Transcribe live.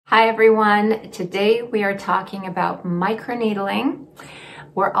Hi everyone, today we are talking about microneedling.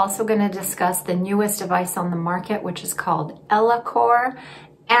 We're also going to discuss the newest device on the market, which is called Ellacor,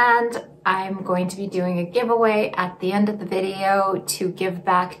 and I'm going to be doing a giveaway at the end of the video to give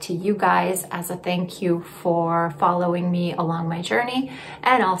back to you guys as a thank you for following me along my journey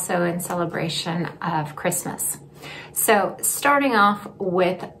and also in celebration of Christmas. So starting off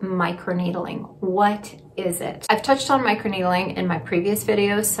with microneedling, what is it? I've touched on microneedling in my previous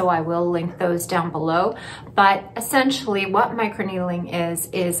videos, so I will link those down below. But essentially what microneedling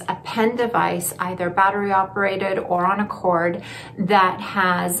is a pen device, either battery operated or on a cord, that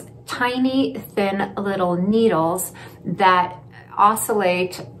has tiny, thin little needles that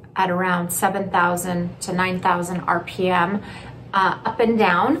oscillate at around 7,000 to 9,000 RPM up and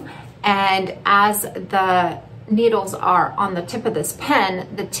down. And as the needles are on the tip of this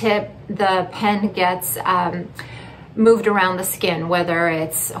pen, the pen gets moved around the skin, whether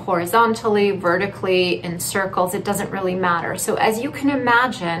it's horizontally, vertically, in circles, it doesn't really matter. So as you can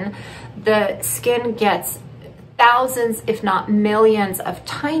imagine, the skin gets thousands, if not millions, of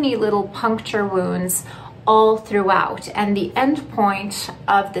tiny little puncture wounds all throughout. And the end point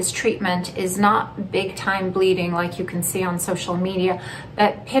of this treatment is not big time bleeding like you can see on social media,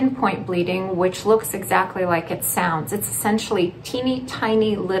 but pinpoint bleeding, which looks exactly like it sounds. It's essentially teeny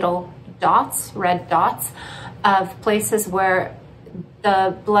tiny little dots, red dots, of places where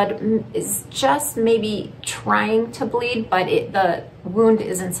the blood is just maybe trying to bleed, but the wound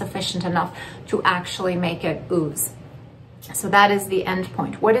isn't sufficient enough to actually make it ooze. So that is the end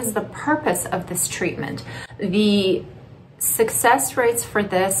point. What is the purpose of this treatment? The success rates for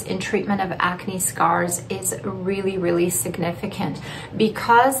this in treatment of acne scars is really, really significant.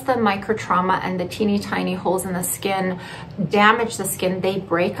 Because the microtrauma and the teeny tiny holes in the skin damage the skin, they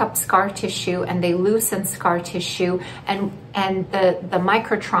break up scar tissue and they loosen scar tissue, and the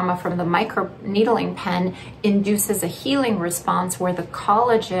microtrauma from the microneedling pen induces a healing response where the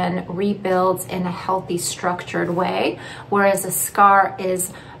collagen rebuilds in a healthy, structured way, whereas a scar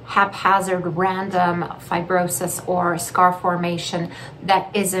is haphazard, random fibrosis or scar formation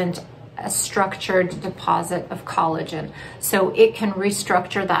that isn't a structured deposit of collagen. So it can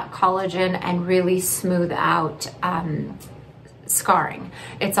restructure that collagen and really smooth out scarring.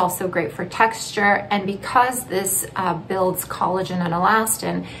 It's also great for texture, and because this builds collagen and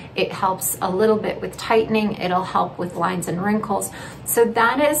elastin, it helps a little bit with tightening. It'll help with lines and wrinkles. So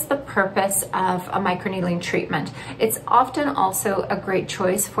that is the purpose of a microneedling treatment. It's often also a great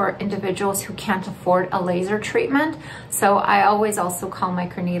choice for individuals who can't afford a laser treatment. So I always also call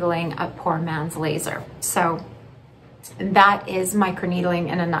microneedling a poor man's laser. So that is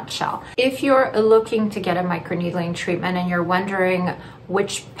microneedling in a nutshell. If you're looking to get a microneedling treatment and you're wondering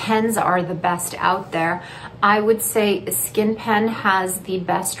which pens are the best out there, I would say Skinpen has the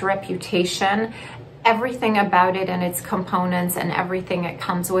best reputation. Everything about it and its components and everything it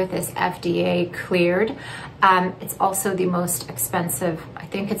comes with is FDA cleared. It's also the most expensive, I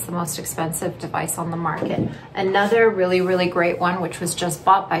think it's the most expensive device on the market. Another really, really great one, which was just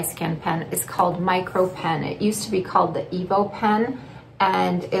bought by Skinpen, is called MicroPen. It used to be called the Evo Pen,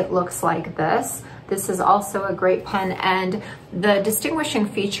 and it looks like this. This is also a great pen, and the distinguishing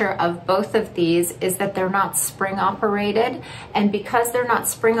feature of both of these is that they're not spring operated. And because they're not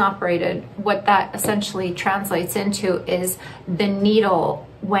spring operated, what that essentially translates into is the needle,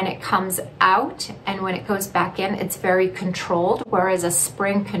 when it comes out and when it goes back in, it's very controlled, whereas a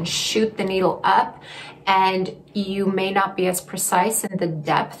spring can shoot the needle up and you may not be as precise in the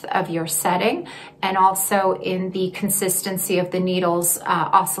depth of your setting, and also in the consistency of the needles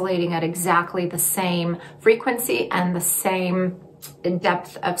oscillating at exactly the same frequency and the same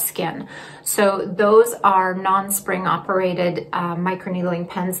depth of skin. So those are non-spring operated microneedling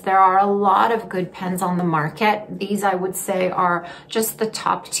pens. There are a lot of good pens on the market. These, I would say, are just the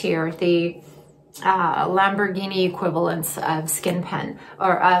top tier, the Lamborghini equivalents of Skinpen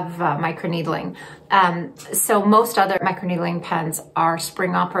or of microneedling. So most other microneedling pens are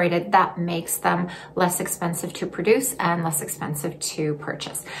spring operated. That makes them less expensive to produce and less expensive to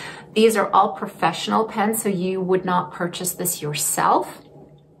purchase. These are all professional pens, so you would not purchase this yourself.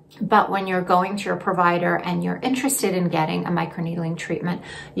 But when you're going to your provider and you're interested in getting a microneedling treatment,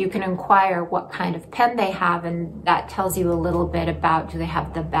 you can inquire what kind of pen they have, and that tells you a little bit about, do they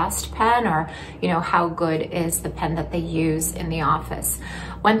have the best pen, or, you know, how good is the pen that they use in the office.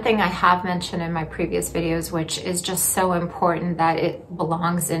 One thing I have mentioned in my previous videos, which is just so important that it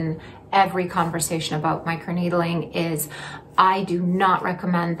belongs in every conversation about microneedling, is I do not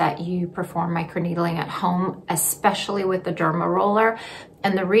recommend that you perform microneedling at home, especially with the Dermaroller.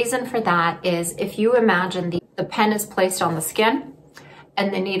 And the reason for that is, if you imagine the pen is placed on the skin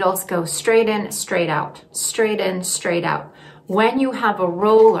and the needles go straight in, straight out, straight in, straight out. When you have a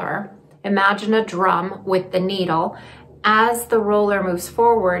roller, imagine a drum with the needle. As the roller moves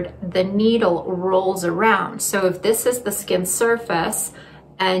forward, the needle rolls around. So if this is the skin surface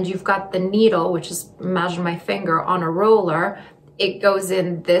and you've got the needle, which is, imagine my finger on a roller, it goes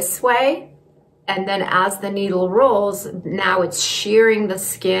in this way. And then as the needle rolls, now it's shearing the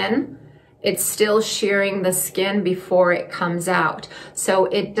skin. It's still shearing the skin before it comes out. So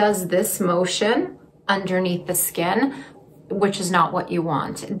it does this motion underneath the skin, which is not what you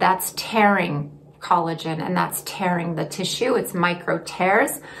want. That's tearing collagen and that's tearing the tissue. It's micro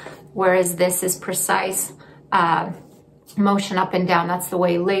tears, whereas this is precise motion up and down. That's the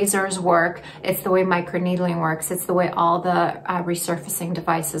way lasers work. It's the way microneedling works. It's the way all the resurfacing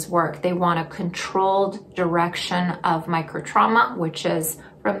devices work. They want a controlled direction of microtrauma, which is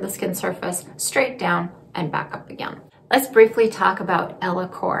from the skin surface straight down and back up again. Let's briefly talk about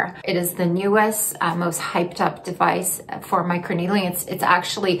Ellacor. It is the newest, most hyped up device for microneedling. It's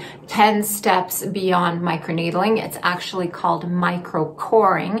actually 10 steps beyond microneedling. It's actually called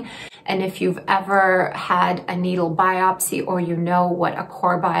microcoring. And if you've ever had a needle biopsy or you know what a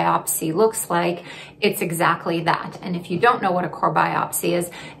core biopsy looks like, it's exactly that. And if you don't know what a core biopsy is,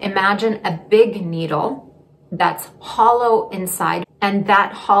 imagine a big needle that's hollow inside, and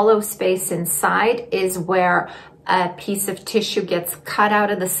that hollow space inside is where a piece of tissue gets cut out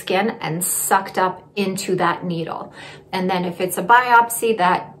of the skin and sucked up into that needle. And then if it's a biopsy,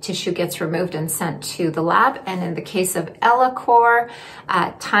 that tissue gets removed and sent to the lab. And in the case of Ellacor,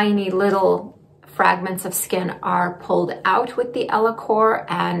 tiny little fragments of skin are pulled out with the Ellacor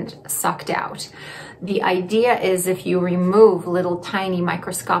and sucked out. The idea is if you remove little tiny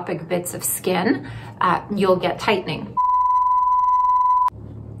microscopic bits of skin, you'll get tightening.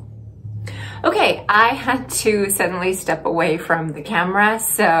 Okay, I had to suddenly step away from the camera,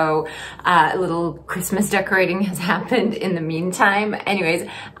 so a little Christmas decorating has happened in the meantime. Anyways,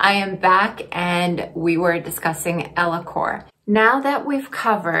 I am back and we were discussing Ellacor. Now that we've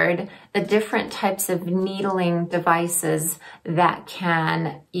covered the different types of needling devices that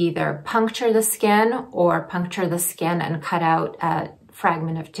can either puncture the skin or puncture the skin and cut out a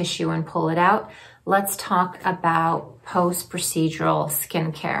fragment of tissue and pull it out, let's talk about post-procedural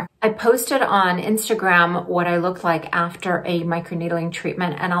skincare. I posted on Instagram what I looked like after a microneedling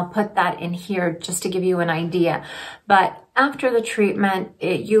treatment, and I'll put that in here just to give you an idea. But after the treatment,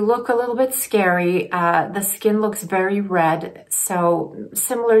 you look a little bit scary. The skin looks very red, so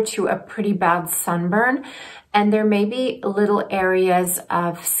similar to a pretty bad sunburn. And there may be little areas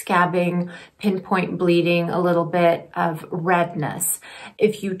of scabbing, pinpoint bleeding, a little bit of redness.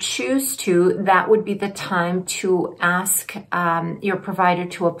 If you choose to, that would be the time to ask your provider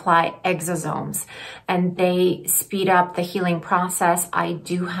to apply exosomes, and they speed up the healing process. I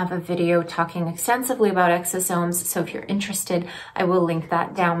do have a video talking extensively about exosomes, so if you're interested, I will link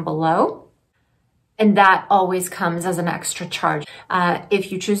that down below. And that always comes as an extra charge.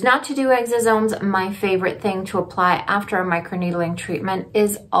 If you choose not to do exosomes, my favorite thing to apply after a microneedling treatment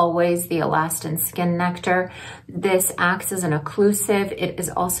is always the Elastin Skin Nectar. This acts as an occlusive. It is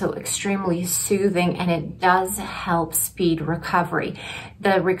also extremely soothing, and it does help speed recovery.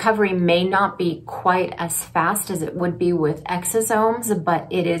 The recovery may not be quite as fast as it would be with exosomes, but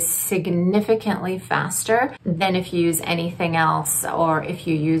it is significantly faster than if you use anything else, or if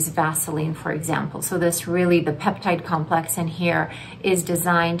you use Vaseline, for example. So this really, the peptide complex in here is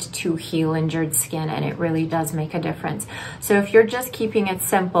designed to heal injured skin, and it really does make a difference. So if you're just keeping it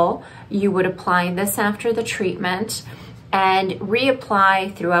simple, you would apply this after the treatment and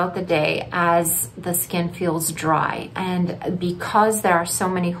reapply throughout the day as the skin feels dry. And because there are so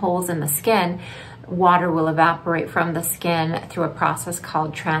many holes in the skin, water will evaporate from the skin through a process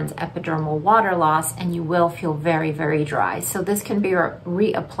called transepidermal water loss, and you will feel very, very dry. So this can be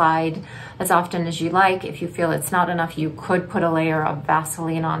reapplied as often as you like. If you feel it's not enough, you could put a layer of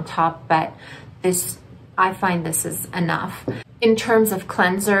Vaseline on top, but this, I find this is enough. In terms of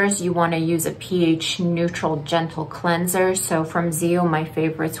cleansers, you want to use a pH neutral gentle cleanser. So from Zio, my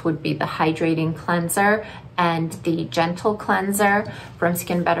favorites would be the hydrating cleanser and the gentle cleanser. From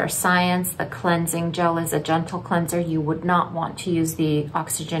Skin Better Science, the cleansing gel is a gentle cleanser. You would not want to use the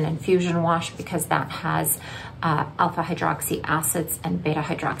oxygen infusion wash because that has alpha hydroxy acids and beta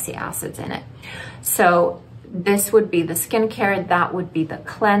hydroxy acids in it. So this would be the skincare, that would be the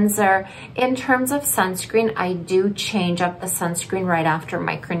cleanser. In terms of sunscreen, I do change up the sunscreen right after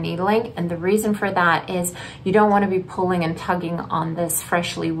microneedling, and the reason for that is you don't want to be pulling and tugging on this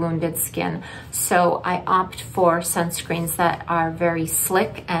freshly wounded skin. So I opt for sunscreens that are very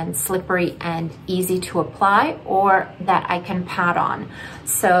slick and slippery and easy to apply, or that I can pat on.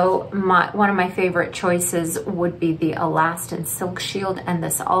 So one of my favorite choices would be the Elastin Silk Shield, and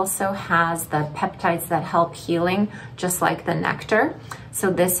this also has the peptides that help healing, just like the nectar. So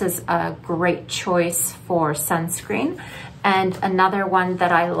this is a great choice for sunscreen. And another one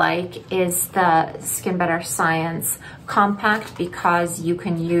that I like is the Skin Better Science Compact, because you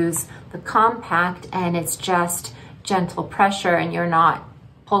can use the compact and it's just gentle pressure and you're not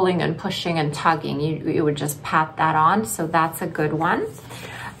pulling and pushing and tugging. You would just pat that on. So that's a good one.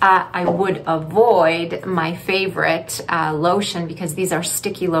 I would avoid my favorite lotion, because these are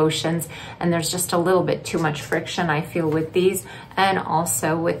sticky lotions and there's just a little bit too much friction, I feel, with these, and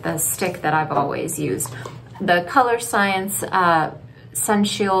also with the stick that I've always used. The Color Science sun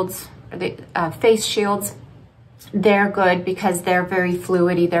shields, the face shields, they're good because they're very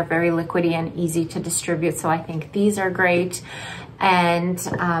fluidy, they're very liquidy and easy to distribute. So I think these are great. And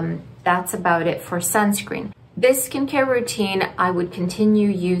that's about it for sunscreen. This skincare routine I would continue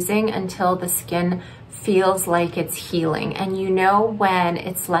using until the skin feels like it's healing. And you know, when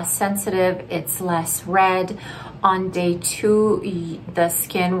it's less sensitive, it's less red. On day 2, the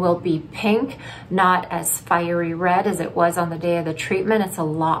skin will be pink, not as fiery red as it was on the day of the treatment. It's a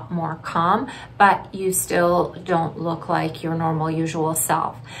lot more calm, but you still don't look like your normal, usual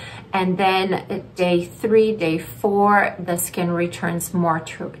self. And then day 3, day 4, the skin returns more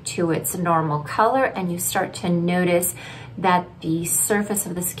to its normal color, and you start to notice that the surface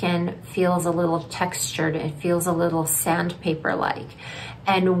of the skin feels a little textured. It feels a little sandpaper-like.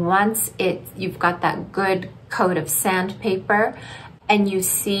 And once you've got that good coat of sandpaper, and you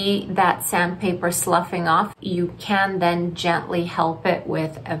see that sandpaper sloughing off, you can then gently help it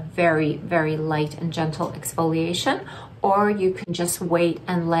with a very, very light and gentle exfoliation, or you can just wait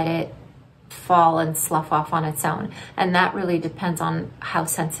and let it fall and slough off on its own. And that really depends on how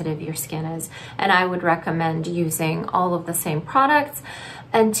sensitive your skin is. And I would recommend using all of the same products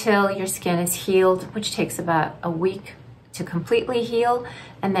until your skin is healed, which takes about a week to completely heal,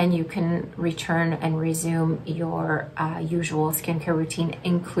 and then you can return and resume your usual skincare routine,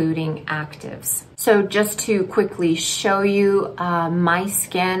 including actives. So just to quickly show you my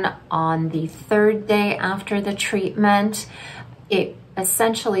skin on the 3rd day after the treatment, it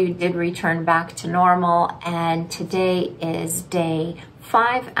essentially did return back to normal, and today is day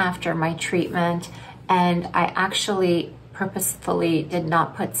 5 after my treatment, and I actually purposefully did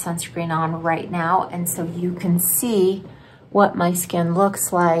not put sunscreen on right now, and so you can see what my skin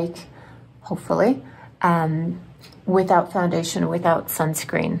looks like, hopefully, without foundation, without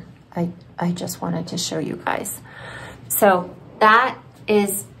sunscreen. I just wanted to show you guys. So that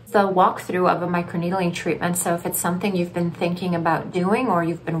is the walkthrough of a microneedling treatment. So if it's something you've been thinking about doing, or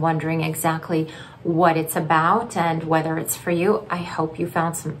you've been wondering exactly what it's about and whether it's for you, I hope you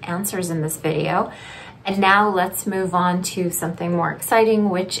found some answers in this video. And now let's move on to something more exciting,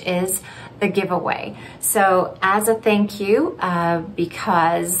 which is the giveaway. So as a thank you,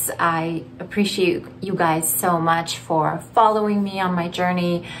 because I appreciate you guys so much for following me on my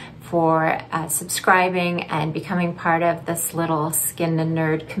journey, for subscribing and becoming part of this little skin and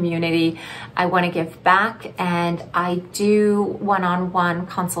nerd community, I want to give back, and I do one-on-one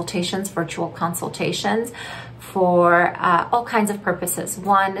consultations, virtual consultations, for all kinds of purposes.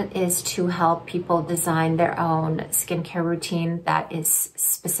 One is to help people design their own skincare routine that is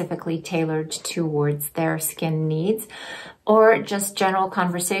specifically tailored towards their skin needs, or just general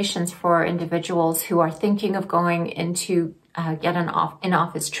conversations for individuals who are thinking of going into get an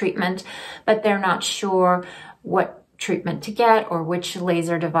in-office treatment, but they're not sure what treatment to get or which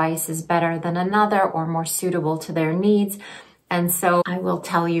laser device is better than another or more suitable to their needs. And so I will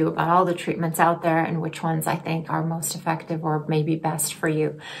tell you about all the treatments out there and which ones I think are most effective or maybe best for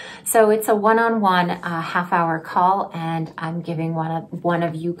you. So it's a one-on-one half-hour call, and I'm giving one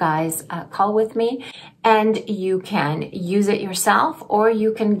of you guys a call with me, and you can use it yourself or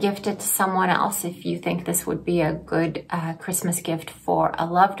you can gift it to someone else if you think this would be a good Christmas gift for a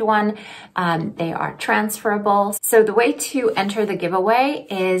loved one. They are transferable. So the way to enter the giveaway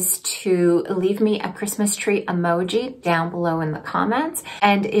is to leave me a Christmas tree emoji down below below in the comments.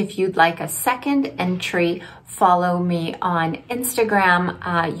 And if you'd like a second entry, follow me on Instagram.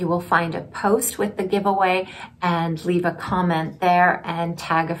 You will find a post with the giveaway and leave a comment there and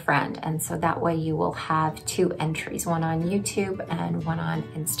tag a friend. And so that way you will have 2 entries, one on YouTube and one on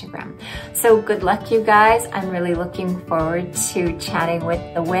Instagram. So good luck, you guys. I'm really looking forward to chatting with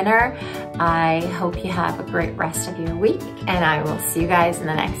the winner. I hope you have a great rest of your week, and I will see you guys in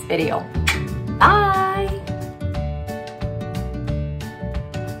the next video. Bye.